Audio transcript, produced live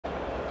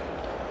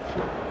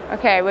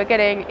Okay, we're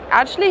getting,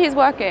 actually he's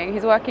working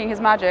his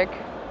magic.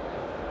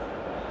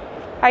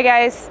 Hi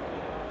guys,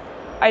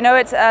 I know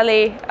it's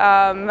early.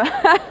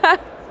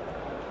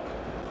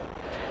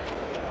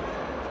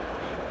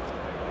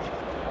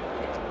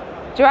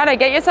 Joanna,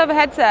 get yourself a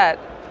headset.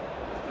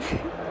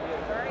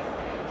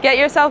 Get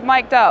yourself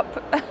mic'd up.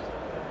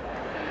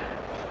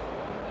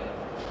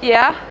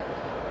 Yeah?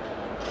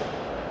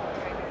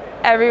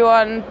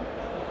 Everyone,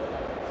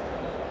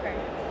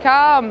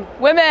 come,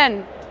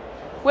 women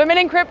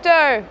in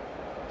crypto.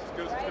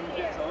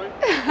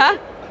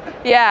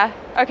 Yeah,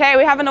 okay,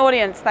 we have an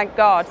audience, thank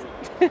God.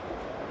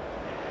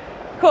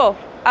 Cool,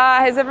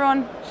 has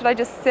everyone, should I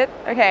just sit?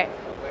 Okay.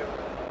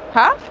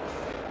 Huh?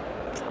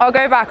 I'll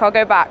go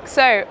back.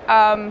 So,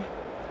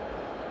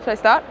 should I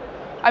start?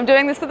 I'm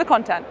doing this for the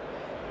content.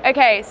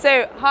 Okay,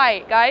 so hi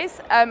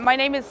guys, my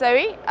name is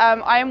Zoe.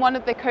 I am one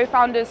of the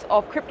co-founders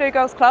of Crypto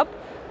Girls Club.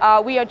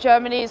 We are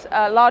Germany's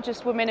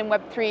largest women in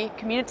Web3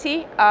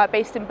 community,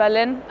 based in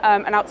Berlin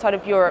and outside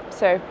of Europe.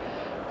 So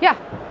yeah,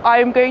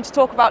 I'm going to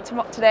talk about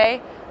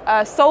today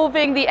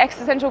solving the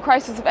existential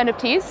crisis of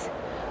NFTs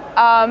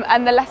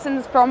and the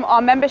lessons from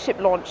our membership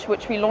launch,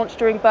 which we launched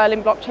during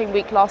Berlin Blockchain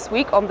Week last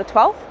week on the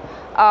 12th,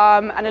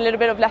 and a little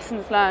bit of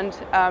lessons learned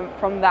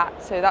from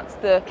that. So that's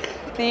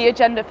the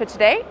agenda for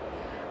today.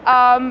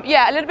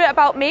 Yeah, a little bit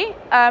about me.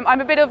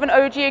 I'm a bit of an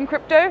OG in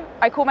crypto.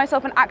 I call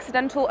myself an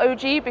accidental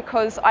OG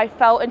because I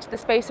fell into the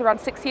space around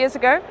 6 years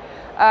ago.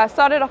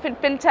 Started off in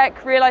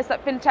fintech, realized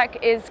that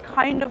fintech is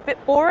kind of a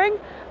bit boring,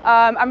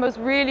 and was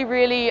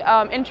really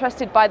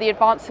interested by the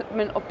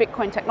advancement of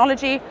Bitcoin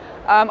technology.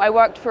 I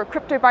worked for a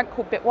crypto bank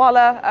called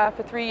Bitwala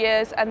for 3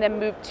 years and then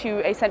moved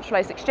to a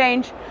centralized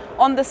exchange.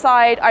 On the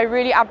side, I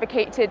really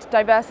advocated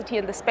diversity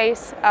in the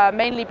space,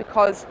 mainly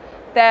because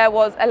there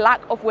was a lack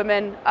of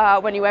women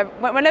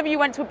whenever you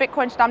went to a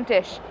Bitcoin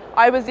Stammtisch.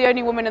 I was the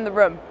only woman in the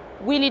room.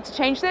 We need to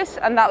change this,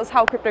 and that was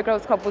how Crypto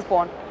Girls Club was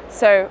born.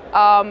 So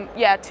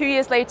yeah, 2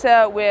 years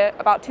later, we're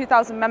about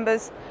 2,000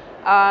 members,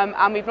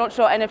 and we've launched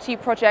our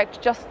NFT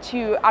project just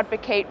to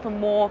advocate for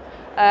more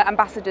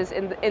ambassadors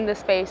in the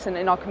space and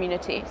in our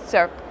community.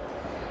 So,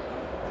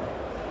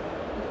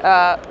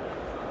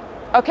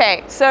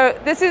 okay, so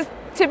this is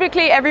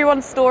typically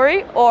everyone's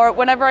story, or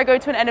whenever I go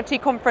to an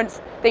NFT conference,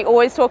 they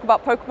always talk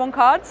about Pokemon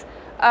cards.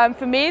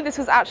 For me, this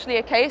was actually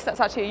a case, that's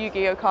actually a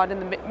Yu-Gi-Oh card in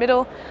the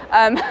middle.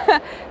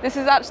 This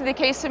is actually the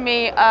case for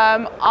me.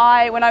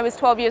 When I was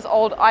 12 years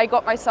old, I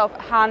got myself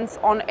hands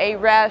on a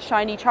rare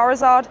shiny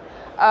Charizard,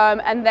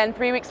 and then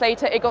 3 weeks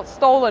later, it got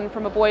stolen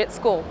from a boy at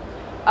school.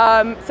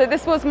 So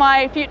this was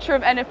my future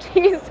of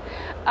NFTs,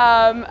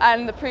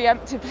 and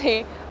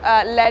preemptively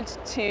led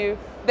to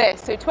this.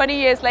 So 20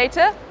 years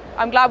later,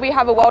 I'm glad we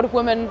have a World of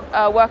Women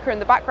worker in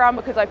the background,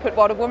 because I put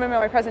World of Women in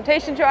my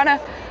presentation, Joanna.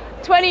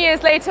 20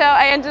 years later,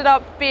 I ended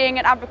up being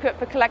an advocate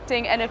for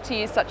collecting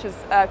NFTs such as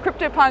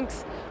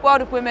CryptoPunks,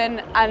 World of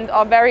Women, and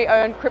our very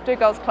own Crypto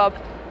Girls Club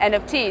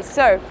NFTs.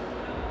 So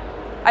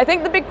I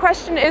think the big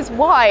question is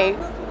why?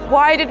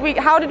 How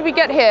did we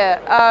get here?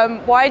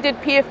 Why did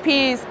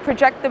PFPs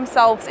project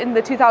themselves in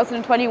the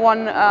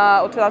 2021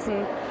 or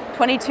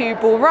 2022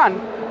 bull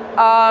run?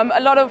 A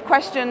lot of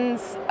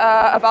questions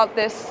about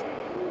this.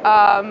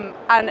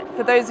 And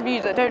for those of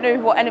you that don't know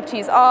what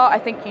NFTs are, I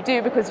think you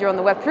do because you're on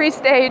the Web3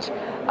 stage.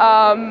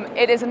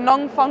 It is a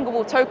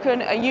non-fungible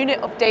token, a unit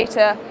of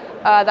data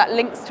that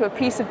links to a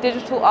piece of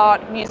digital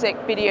art, music,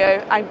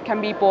 video, and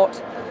can be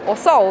bought or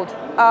sold.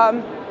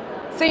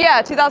 So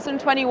yeah,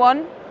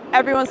 2021,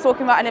 everyone's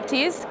talking about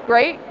NFTs.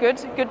 Great,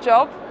 good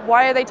job.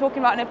 Why are they talking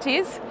about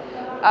NFTs?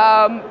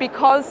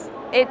 Because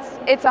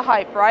it's a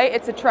hype, right?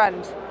 It's a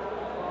trend.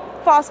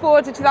 Fast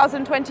forward to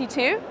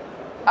 2022.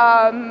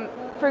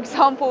 For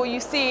example, you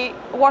see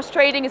wash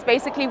trading is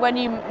basically when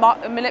you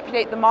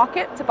manipulate the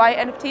market to buy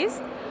NFTs.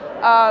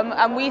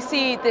 And we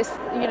see this,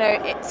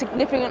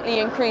 significantly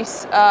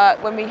increase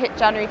when we hit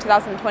January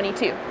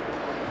 2022.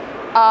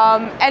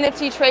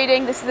 NFT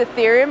trading, this is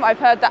Ethereum. I've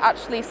heard that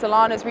actually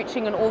Solana is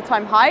reaching an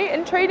all-time high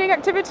in trading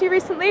activity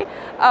recently.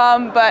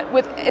 But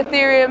with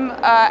Ethereum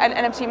and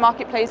NFT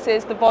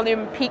marketplaces, the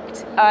volume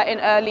peaked in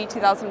early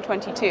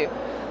 2022.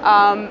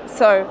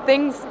 So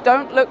things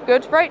don't look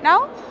good right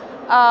now.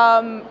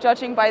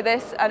 Judging by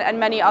this and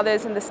many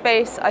others in the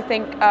space, I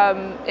think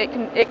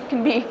it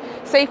can be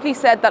safely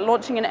said that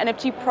launching an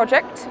NFT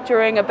project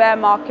during a bear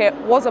market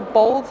was a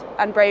bold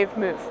and brave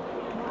move.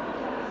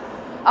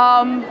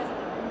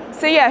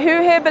 So yeah,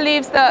 who here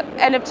believes that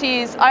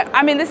NFTs,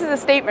 I mean, this is a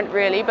statement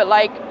really, but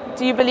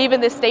do you believe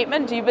in this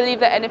statement? Do you believe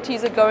that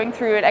NFTs are going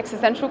through an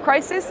existential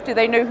crisis? Do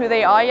they know who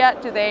they are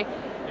yet?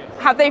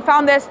 Have they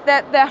found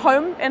their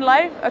home in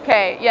life?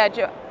 Okay, yeah,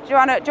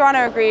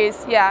 Joanna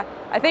agrees, yeah.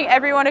 I think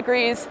everyone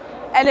agrees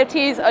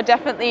NFTs are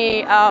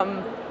definitely,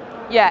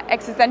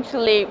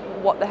 existentially,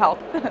 what the hell.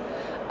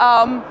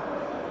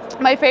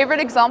 My favorite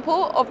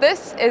example of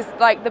this is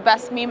the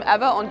best meme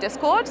ever on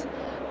Discord.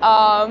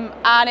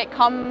 And it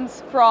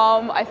comes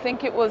from, I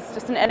think it was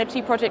just an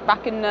NFT project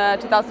back in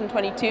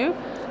 2022.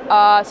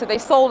 So they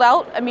sold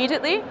out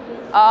immediately.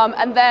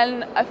 And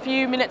then a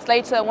few minutes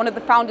later, one of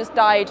the founders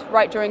died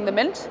right during the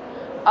mint.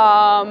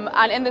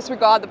 And in this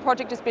regard, the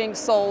project is being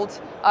sold,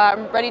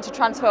 ready to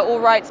transfer all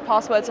rights,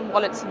 passwords, and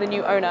wallets to the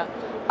new owner.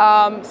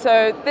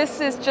 So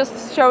this is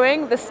just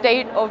showing the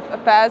state of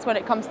affairs when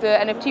it comes to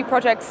NFT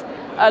projects.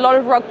 A lot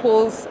of rug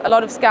pulls, a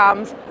lot of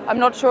scams. I'm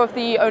not sure if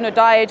the owner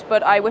died,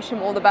 but I wish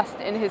him all the best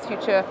in his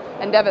future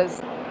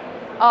endeavors.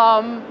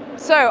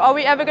 So are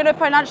we ever going to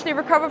financially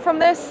recover from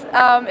this?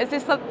 Is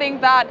this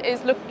something that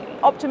is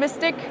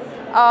optimistic?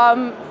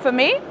 For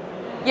me,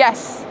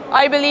 yes.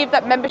 I believe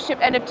that membership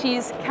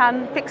NFTs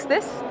can fix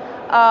this.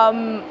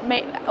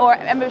 Or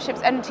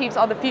memberships NFTs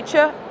are the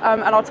future,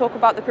 and I'll talk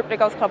about the Crypto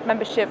Girls Club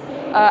membership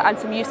and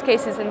some use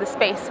cases in the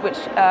space which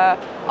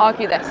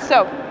argue this.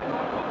 So,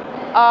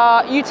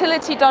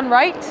 utility done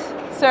right.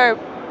 So,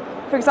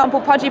 for example,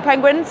 pudgy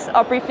penguins.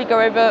 I'll briefly go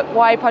over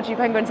why pudgy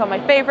penguins are my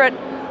favorite.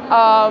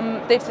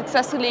 They've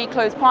successfully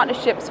closed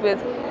partnerships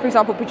with, for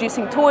example,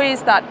 producing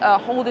toys that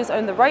holders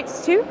own the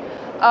rights to.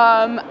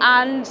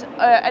 And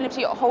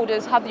NFT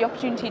holders have the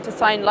opportunity to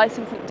sign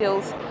licensing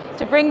deals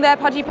to bring their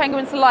pudgy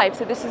penguins to life.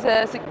 So this is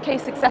a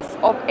case success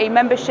of a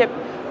membership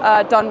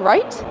done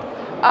right.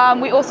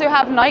 We also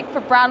have Nike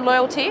for brand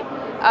loyalty.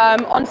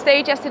 On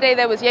stage yesterday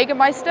there was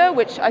Jägermeister,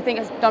 which I think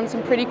has done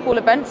some pretty cool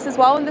events as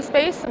well in the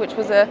space, which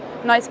was a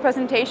nice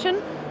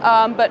presentation.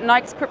 But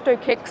Nike's Crypto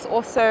Kicks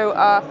also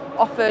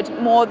offered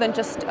more than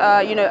just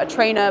a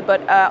trainer,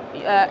 but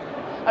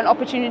an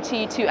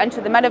opportunity to enter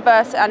the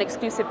Metaverse and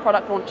exclusive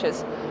product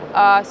launches.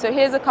 So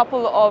here's a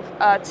couple of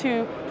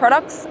 2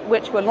 products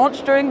which were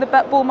launched during the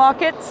bull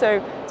market,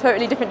 so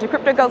totally different to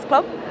Crypto Girls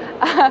Club.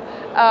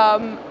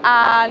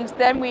 And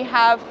then we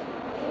have,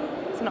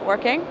 it's not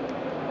working,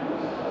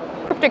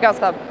 Crypto Girls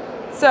Club.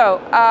 So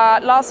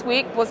last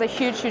week was a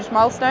huge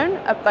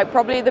milestone, like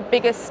probably the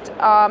biggest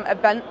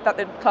event that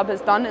the club has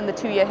done in the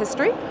 2-year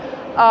history.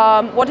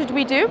 What did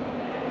we do?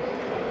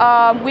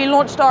 We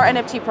launched our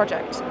NFT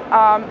project.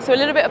 So a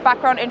little bit of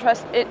background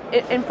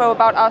info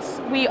about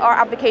us. We are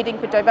advocating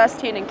for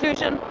diversity and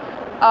inclusion.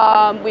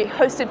 We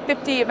hosted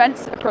 50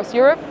 events across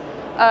Europe,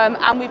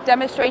 and we've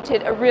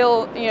demonstrated a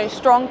real,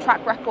 strong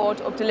track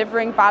record of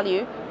delivering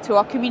value to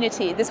our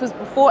community. This was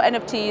before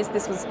NFTs.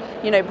 This was,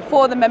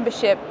 before the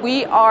membership.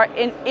 We are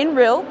in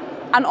real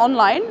and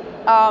online,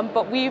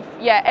 but we've,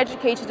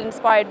 educated and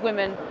inspired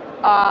women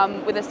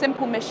with a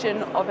simple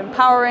mission of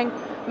empowering,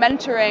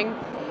 mentoring,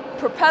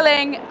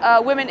 propelling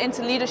women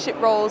into leadership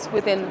roles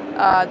within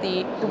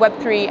the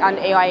Web3 and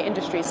AI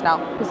industries now,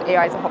 because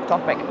AI is a hot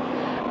topic.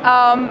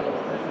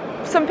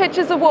 Some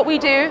pictures of what we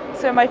do,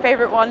 so my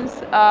favorite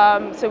ones.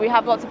 So we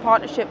have lots of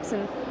partnerships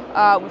and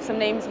with some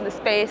names in the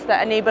space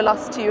that enable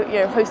us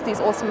to host these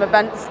awesome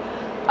events.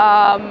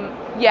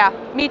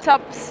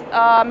 Meetups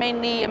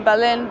mainly in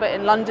Berlin, but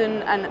in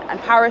London and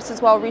Paris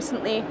as well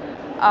recently.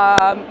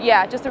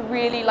 Just a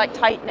really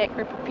tight-knit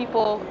group of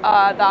people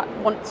that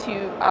want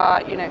to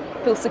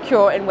feel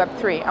secure in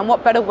Web3, and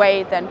what better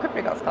way than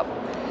Crypto Girls Club.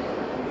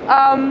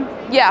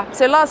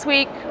 So last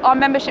week our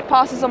membership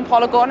passes on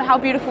Polygon. How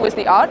beautiful is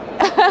the art?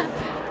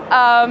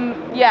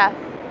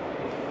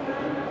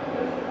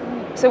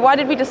 So why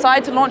did we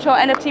decide to launch our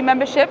NFT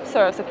membership?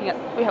 So I was looking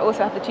at, we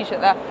also have the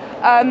t-shirt there.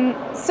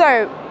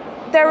 So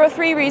there are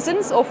 3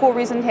 reasons, or 4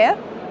 reasons here.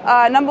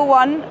 Number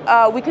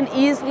 1, we can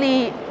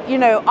easily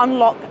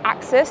unlock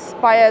access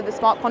via the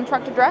smart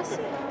contract address.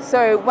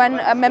 So when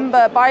a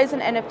member buys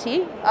an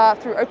NFT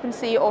through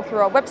OpenSea or through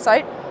our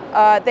website,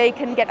 they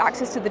can get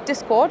access to the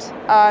Discord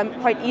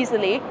quite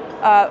easily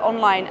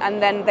online,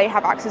 and then they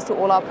have access to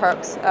all our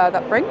perks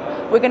that bring.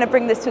 We're going to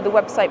bring this to the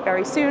website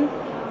very soon.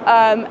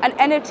 An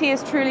NFT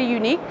is truly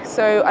unique.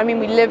 So I mean,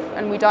 we live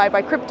and we die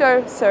by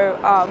crypto. So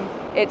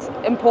it's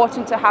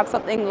important to have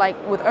something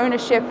with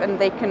ownership, and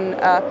they can,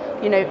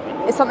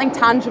 it's something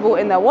tangible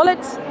in their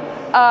wallets.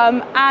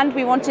 And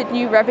we wanted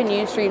new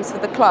revenue streams for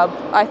the club.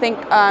 I think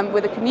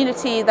with a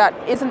community that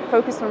isn't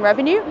focused on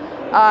revenue,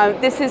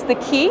 this is the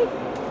key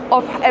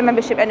of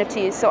membership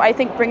NFTs. So I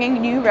think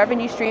bringing new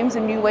revenue streams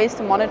and new ways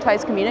to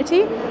monetize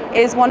community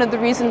is one of the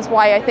reasons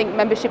why I think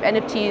membership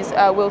NFTs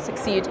will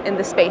succeed in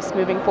the space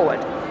moving forward.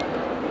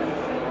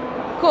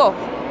 Cool.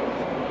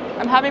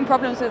 I'm having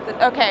problems with it.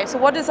 Okay, so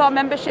what does our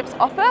memberships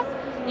offer?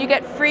 You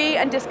get free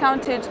and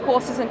discounted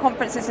courses and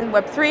conferences in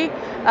Web3.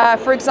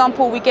 For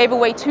example, we gave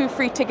away 2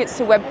 free tickets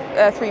to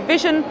Web3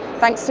 Vision,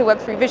 thanks to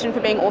Web3 Vision for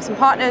being awesome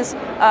partners,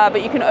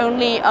 but you can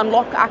only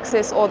unlock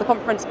access or the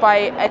conference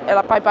by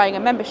buying a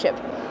membership.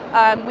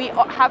 We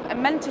have a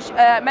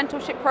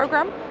mentorship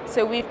program,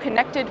 so we've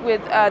connected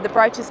with the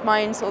brightest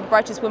minds or the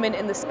brightest women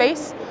in the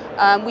space.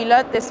 We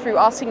learned this through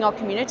asking our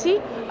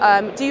community,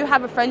 do you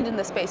have a friend in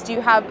the space? Do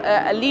you have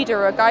a leader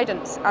or a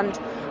guidance? And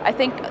I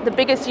think the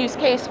biggest use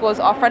case was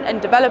our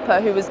front-end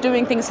developer who was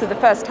doing things for the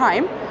first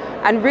time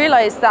and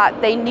realized that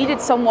they needed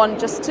someone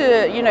just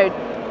to,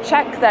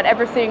 check that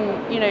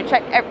everything,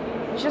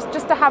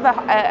 just to have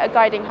a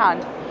guiding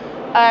hand.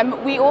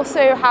 We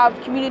also have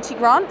community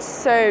grants,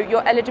 so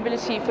your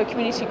eligibility for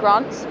community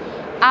grants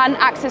and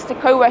access to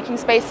co-working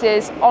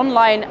spaces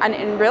online and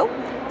in real.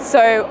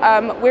 So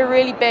we're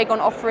really big on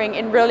offering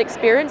in real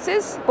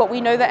experiences, but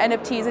we know that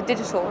NFTs are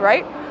digital,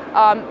 right?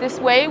 This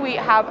way we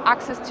have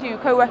access to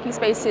co-working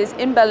spaces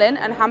in Berlin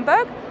and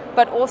Hamburg,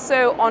 but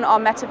also on our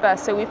Metaverse.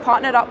 So we've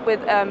partnered up with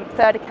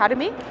Third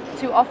Academy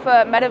to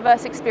offer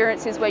Metaverse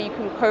experiences where you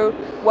can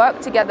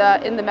co-work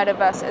together in the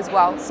Metaverse as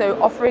well.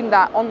 So offering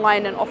that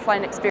online and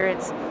offline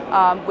experience,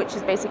 which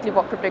is basically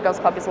what Crypto Girls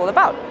Club is all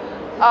about.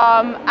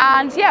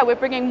 And yeah, we're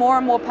bringing more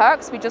and more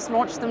perks. We just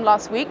launched them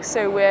last week,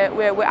 so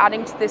we're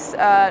adding to this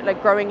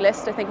like growing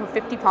list, I think, of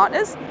 50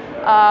 partners.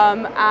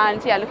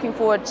 And yeah, looking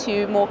forward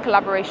to more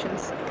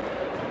collaborations.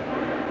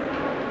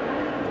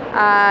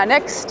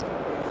 Next.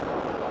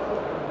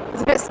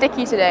 It's a bit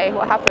sticky today,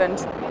 what happened?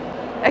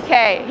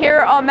 Okay, here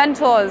are our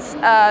mentors.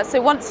 So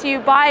once you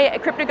buy a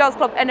Crypto Girls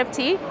Club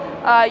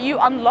NFT, you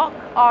unlock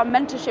our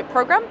mentorship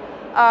program.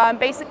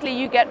 Basically,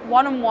 you get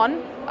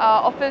one-on-one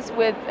offers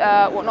with,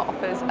 well, not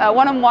offers,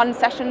 one-on-one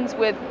sessions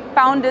with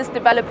founders,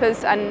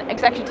 developers, and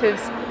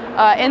executives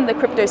in the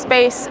crypto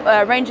space,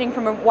 ranging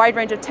from a wide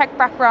range of tech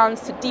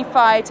backgrounds to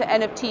DeFi, to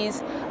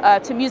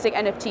NFTs, to music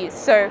NFTs.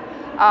 So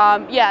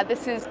yeah,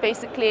 this is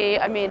basically,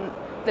 I mean,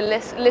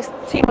 the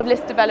team of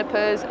list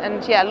developers,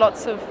 and yeah,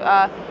 lots of,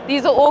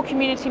 these are all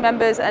community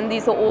members, and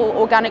these are all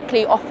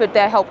organically offered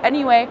their help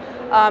anyway.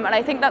 And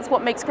I think that's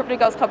what makes Crypto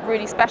Girls Club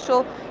really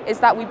special, is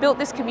that we built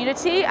this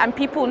community and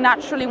people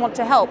naturally want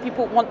to help,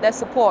 people want their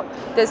support.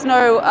 There's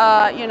no,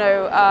 you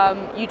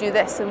know, you do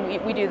this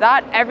and we do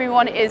that.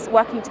 Everyone is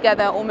working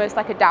together almost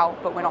like a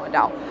DAO, but we're not a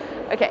DAO.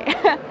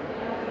 Okay.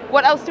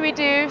 What else do we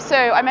do? So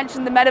I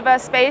mentioned the Metaverse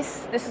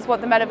space. This is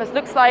what the Metaverse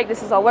looks like.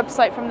 This is our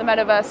website from the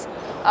Metaverse.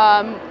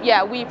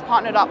 Yeah, we've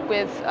partnered up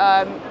with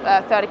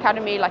Third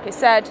Academy, like I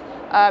said,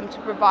 to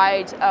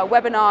provide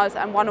webinars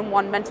and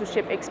one-on-one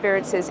mentorship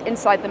experiences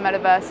inside the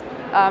Metaverse.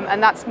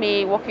 And that's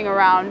me walking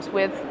around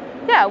with,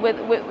 yeah,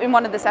 in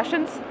one of the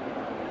sessions.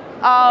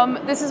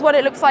 This is what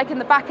it looks like in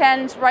the back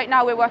end. Right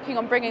now we're working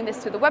on bringing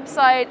this to the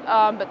website,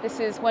 but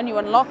this is when you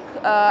unlock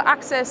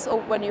access,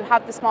 or when you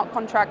have the smart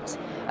contract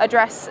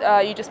address,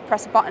 you just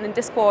press a button in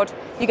Discord,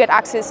 you get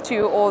access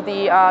to all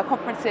the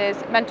conferences,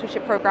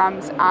 mentorship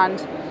programs,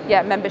 and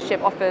yeah,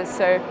 membership offers.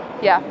 So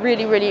yeah,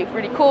 really, really,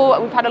 really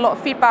cool. We've had a lot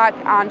of feedback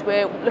and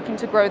we're looking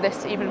to grow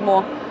this even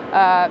more.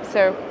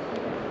 So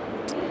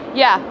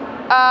yeah.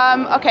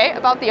 Okay,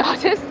 about the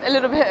artist, a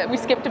little bit, we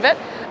skipped a bit.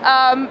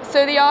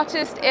 So the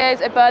artist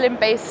is a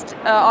Berlin-based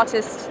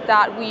artist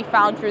that we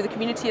found through the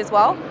community as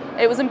well.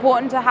 It was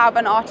important to have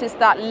an artist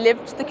that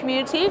lived the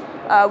community.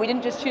 We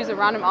didn't just choose a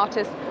random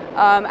artist.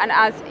 And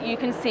as you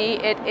can see,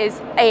 it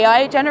is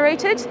AI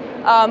generated,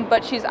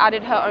 but she's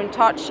added her own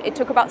touch. It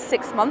took about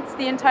 6 months,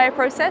 the entire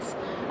process.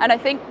 And I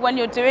think when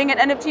you're doing an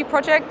NFT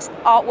project,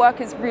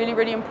 artwork is really,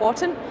 really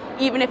important,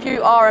 even if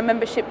you are a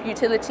membership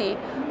utility.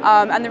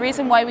 And the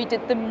reason why we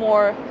did them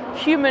more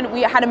human,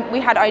 we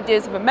had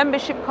ideas of a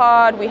membership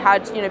card, we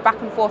had, you know, back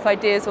and forth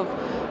ideas of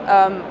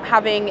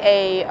having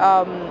a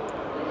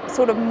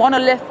sort of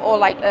monolith or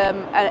like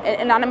an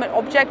inanimate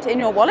object in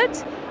your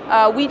wallet.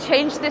 We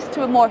changed this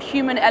to a more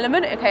human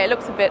element. Okay, it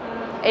looks a bit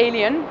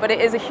alien, but it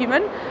is a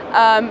human,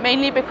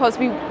 mainly because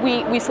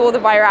we saw the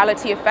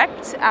virality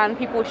effect and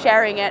people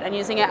sharing it and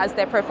using it as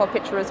their profile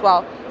picture as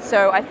well.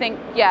 So I think,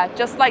 yeah,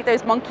 just like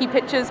those monkey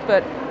pictures,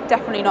 but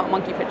definitely not a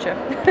monkey picture.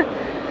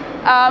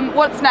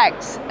 What's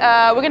next?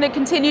 We're going to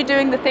continue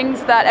doing the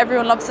things that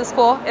everyone loves us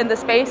for in the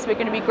space. We're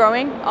going to be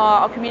growing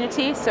our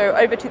community, so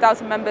over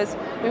 2,000 members.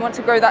 We want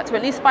to grow that to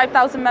at least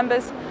 5,000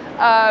 members.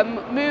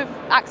 Move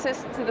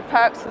access to the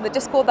perks from the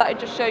Discord that I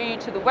just showed you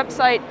to the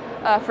website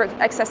for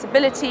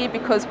accessibility,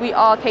 because we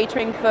are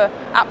catering for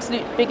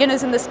absolute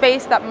beginners in the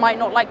space that might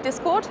not like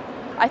Discord.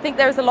 I think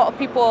there's a lot of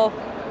people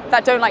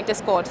that don't like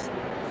Discord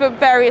for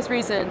various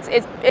reasons.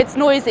 It's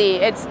noisy,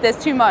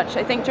 there's too much.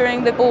 I think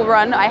during the bull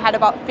run I had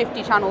about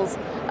 50 channels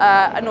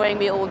annoying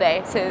me all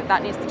day, so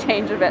that needs to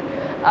change a bit.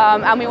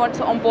 And we want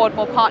to onboard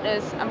more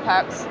partners and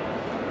perks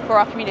for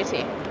our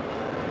community.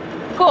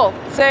 Cool,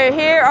 so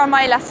here are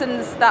my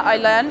lessons that I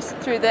learned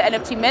through the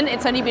NFT mint.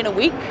 It's only been a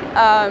week.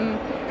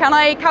 Can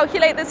I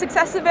calculate the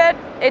success of it?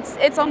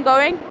 It's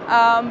ongoing,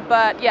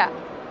 but yeah,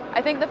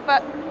 I think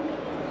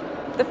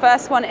the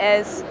first one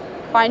is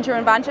find your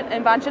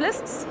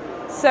evangelists.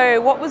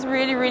 So what was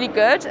really, really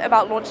good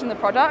about launching the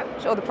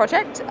product or the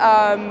project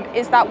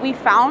is that we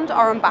found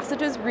our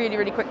ambassadors really,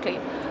 really quickly.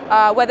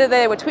 Whether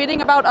they were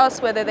tweeting about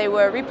us, whether they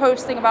were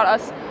reposting about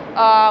us,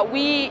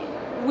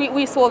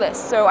 we saw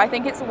this. So I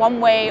think it's one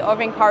way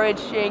of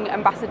encouraging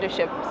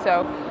ambassadorship.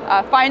 So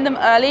find them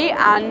early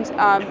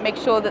and make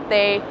sure that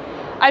they,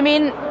 I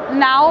mean,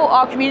 now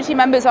our community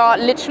members are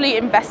literally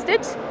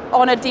invested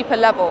on a deeper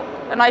level.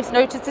 And I've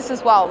noticed this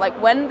as well, like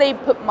when they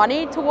put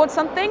money towards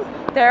something,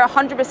 they're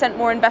 100%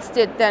 more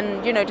invested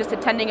than, you know, just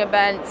attending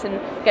events and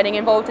getting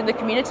involved in the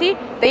community.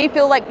 They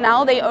feel like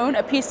now they own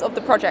a piece of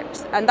the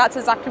project, and that's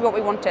exactly what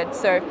we wanted.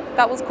 So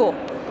that was cool.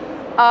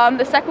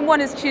 The second one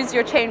is choose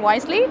your chain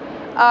wisely.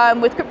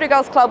 With Crypto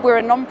Girls Club, we're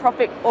a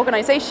non-profit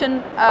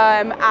organization,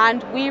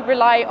 and we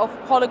rely off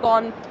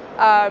Polygon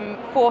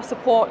for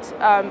support.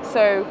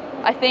 So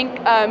I think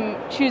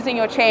choosing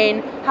your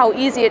chain, how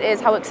easy it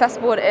is, how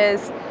accessible it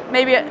is.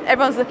 Maybe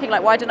everyone's looking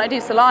like, why didn't I do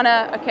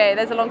Solana? Okay,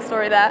 there's a long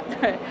story there.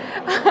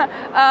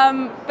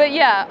 But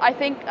yeah, I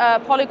think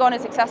Polygon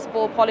is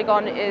accessible.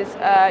 Polygon is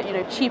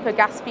cheaper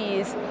gas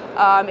fees.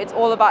 It's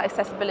all about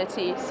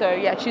accessibility. So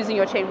yeah, choosing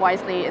your chain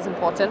wisely is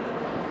important.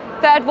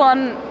 Third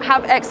one,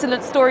 have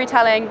excellent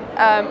storytelling.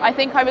 I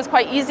think I was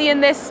quite easy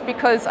in this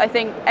because I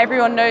think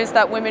everyone knows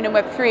that women in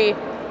Web3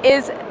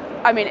 is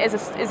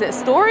it a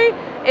story?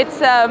 It's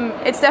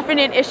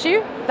definitely an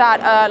issue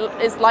that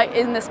is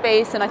in the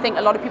space, and I think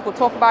a lot of people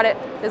talk about it.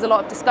 There's a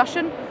lot of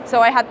discussion. So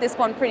I had this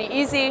one pretty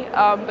easy,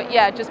 but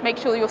yeah, just make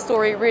sure your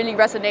story really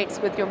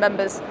resonates with your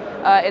members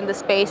in the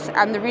space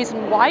and the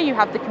reason why you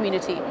have the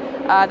community.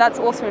 That's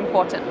also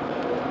important.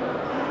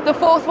 The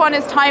fourth one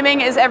is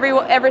timing is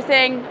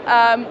everything.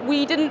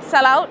 We didn't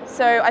sell out,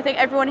 so I think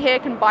everyone here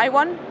can buy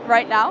one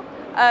right now.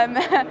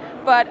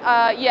 But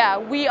yeah,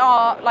 we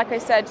are, like I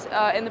said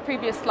in the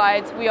previous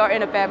slides, we are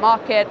in a bear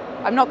market.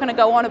 I'm not going to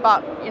go on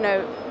about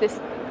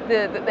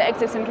the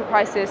existential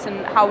crisis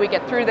and how we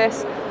get through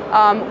this.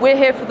 We're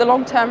here for the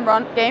long-term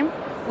game.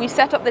 We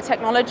set up the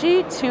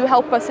technology to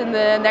help us in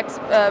the next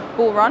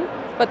bull run,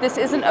 but this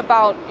isn't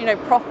about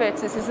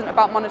profits. This isn't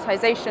about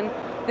monetization.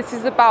 This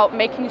is about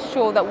making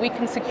sure that we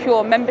can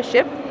secure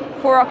membership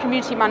for our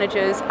community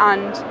managers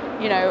and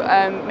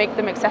make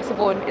them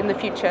accessible in the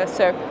future.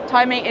 So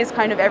timing is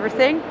kind of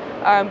everything.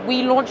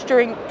 We launched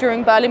during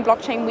Berlin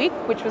Blockchain Week,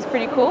 which was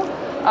pretty cool.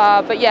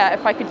 But yeah,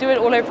 if I could do it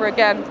all over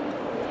again,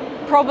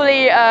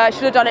 probably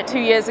should have done it 2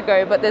 years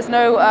ago. But there's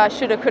no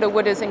shoulda, coulda,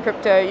 wouldas in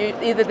crypto.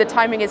 Either the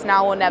timing is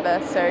now or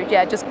never. So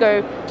yeah, just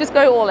go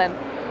all in.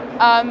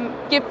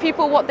 Give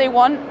people what they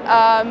want.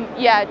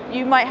 Yeah,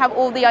 you might have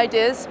all the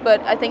ideas,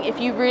 but I think if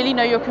you really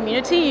know your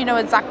community, you know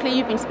exactly,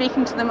 you've been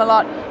speaking to them a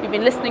lot, you've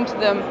been listening to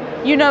them,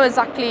 you know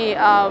exactly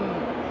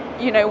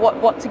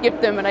what to give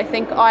them. And I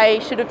think I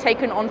should have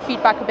taken on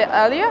feedback a bit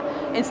earlier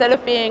instead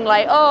of being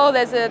like, oh,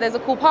 there's a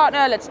cool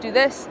partner, let's do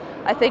this.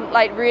 I think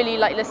really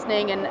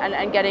listening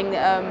and getting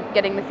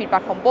the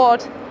feedback on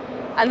board.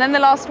 And then the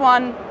last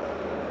one,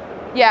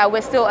 yeah,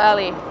 we're still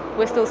early.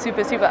 We're still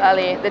super, super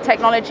early. The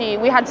technology,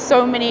 we had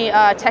so many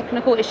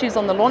technical issues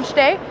on the launch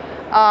day.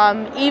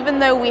 Even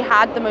though we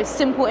had the most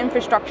simple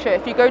infrastructure,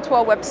 if you go to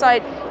our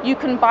website, you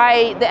can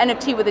buy the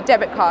NFT with a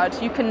debit card.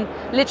 You can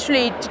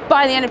literally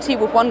buy the NFT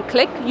with one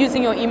click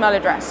using your email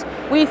address.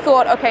 We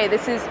thought, okay,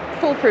 this is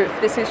foolproof,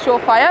 this is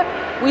surefire.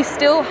 We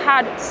still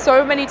had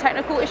so many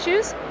technical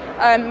issues,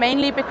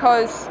 mainly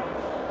because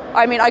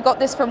I got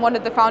this from one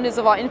of the founders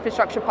of our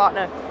infrastructure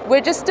partner.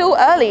 We're just still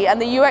early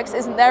and the UX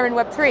isn't there in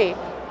Web3.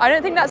 I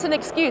don't think that's an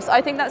excuse.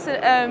 I think that's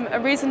a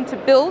reason to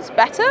build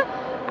better.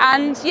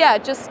 And yeah,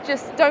 just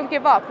don't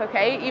give up,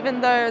 okay?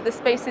 Even though the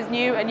space is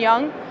new and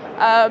young,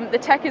 the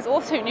tech is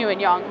also new and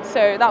young.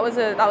 So that was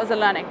a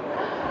learning.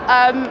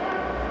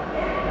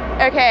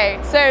 Okay,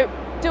 so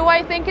do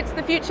I think it's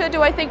the future?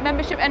 Do I think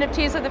membership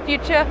NFTs are the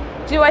future?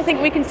 Do I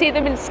think we can see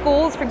them in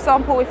schools? For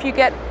example, if you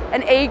get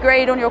an A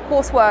grade on your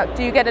coursework,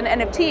 do you get an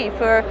NFT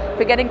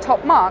for getting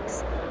top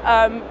marks?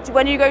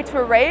 When you go to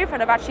a rave,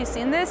 and I've actually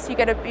seen this, you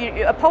get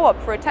a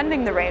PO-up for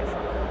attending the rave,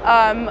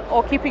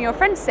 or keeping your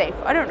friends safe,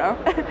 I don't know.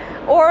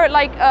 Or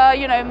like,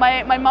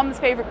 my mum's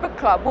favorite book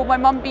club. Will my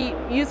mum be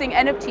using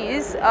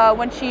NFTs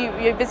when she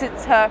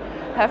visits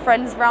her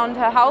friends around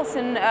her house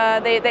and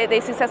they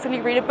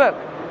successfully read a book?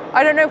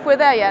 I don't know if we're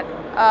there yet,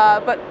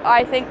 but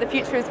I think the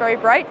future is very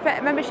bright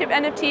for membership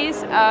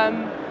NFTs,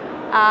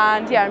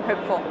 and yeah, I'm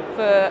hopeful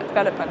for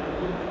development.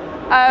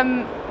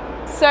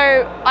 So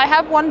I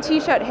have one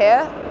t-shirt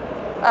here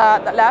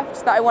that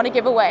left that I want to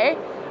give away,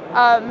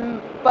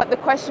 but the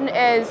question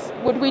is,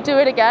 would we do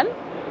it again?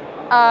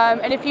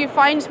 And if you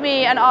find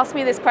me and ask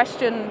me this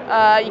question,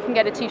 you can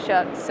get a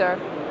t-shirt. So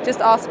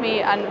just ask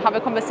me and have a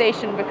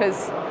conversation,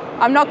 because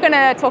I'm not going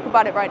to talk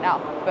about it right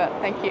now, but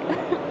thank you.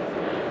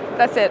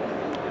 That's it.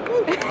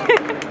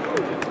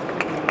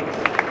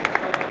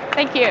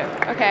 Thank you.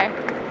 Okay.